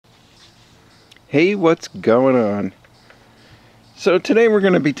Hey, what's going on? So today we're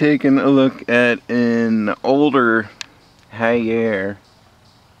going to be taking a look at an older HWCO.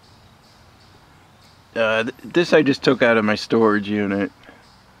 This I just took out of my storage unit.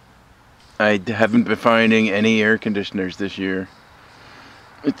 I haven't been finding any air conditioners this year.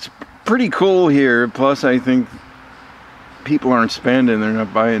 It's pretty cool here, plus I think people aren't spending, they're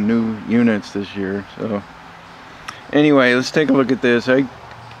not buying new units this year. So anyway, let's take a look at this. I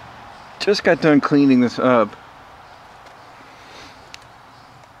just got done cleaning this up.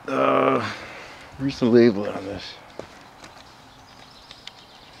 Where's the label on this?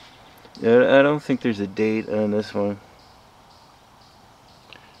 I don't think there's a date on this one.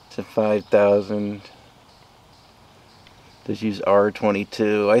 It's a 5000. Just use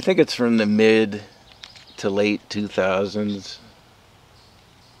R22. I think it's from the mid to late 2000s.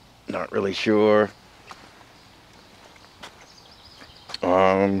 Not really sure.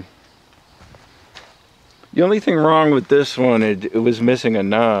 The only thing wrong with this one, it was missing a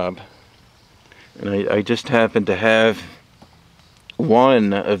knob. And I just happened to have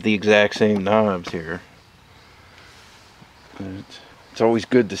one of the exact same knobs here. It's always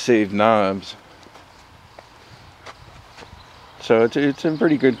good to save knobs. So it's in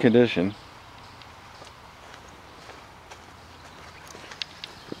pretty good condition.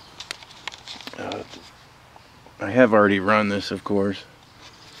 I have already run this, of course.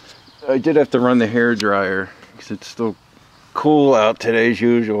 I did have to run the hair dryer because it's still cool out today as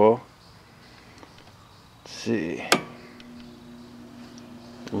usual. Let's see.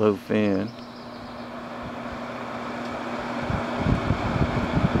 Low fan.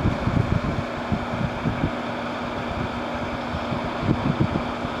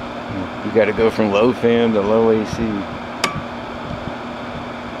 You got to go from low fan to low AC.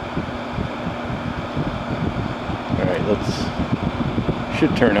 Alright,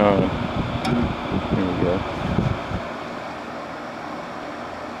 should turn on. There we go.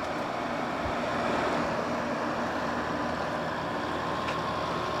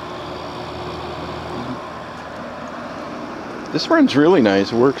 This runs really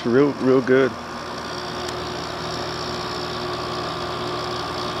nice. It works real good.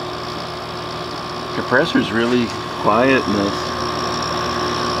 Compressor's really quiet in this.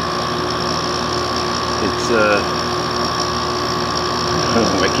 It's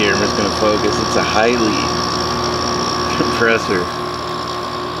my camera's gonna focus. It's a highly compressor.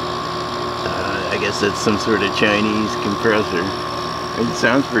 I guess it's some sort of Chinese compressor. It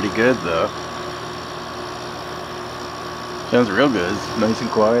sounds pretty good though. Sounds real good. It's nice and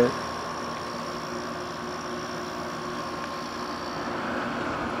quiet.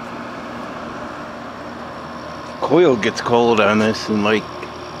 Coil gets cold on this in like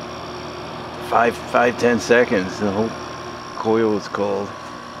 5-10 seconds. The whole coil is cold.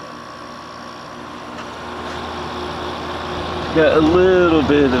 Got a little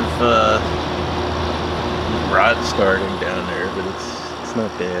bit of rot starting down there, but it's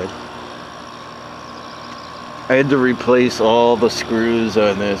not bad. I had to replace all the screws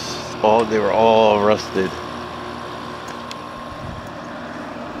on this. They were all rusted.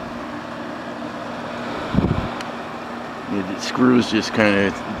 The screws just kind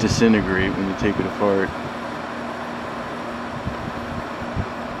of disintegrate when you take it apart.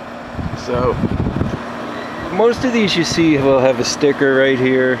 So most of these you see will have a sticker right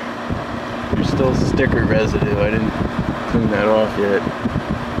here. There's still sticker residue. I didn't clean that off yet.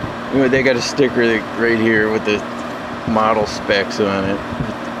 Anyway, they got a sticker right here with the model specs on it.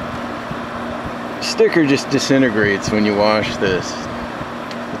 The sticker just disintegrates when you wash this.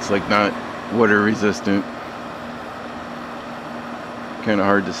 It's like not water resistant. Kind of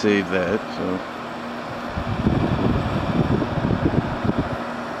hard to save that, so.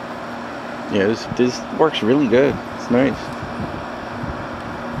 Yeah, this works really good. It's nice.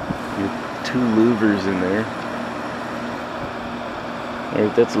 You have 2 louvers in there.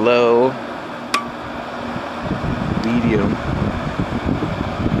 Alright, that's low. Medium.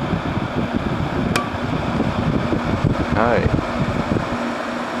 High.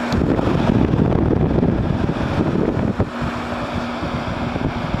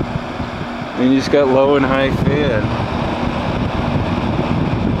 And you just got low and high fan.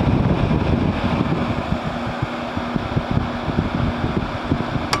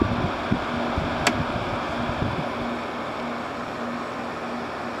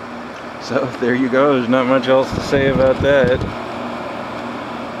 So there you go. There's not much else to say about that.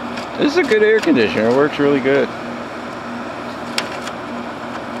 This is a good air conditioner. It works really good.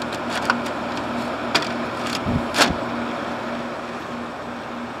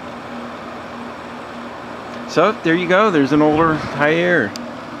 So there you go, there's an older HWCO.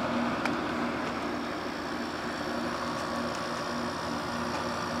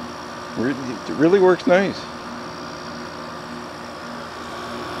 It really works nice.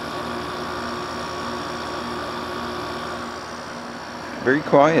 Very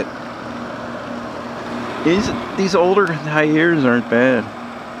quiet. These older high ears aren't bad.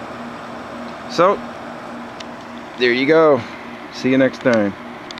 So, there you go. See you next time.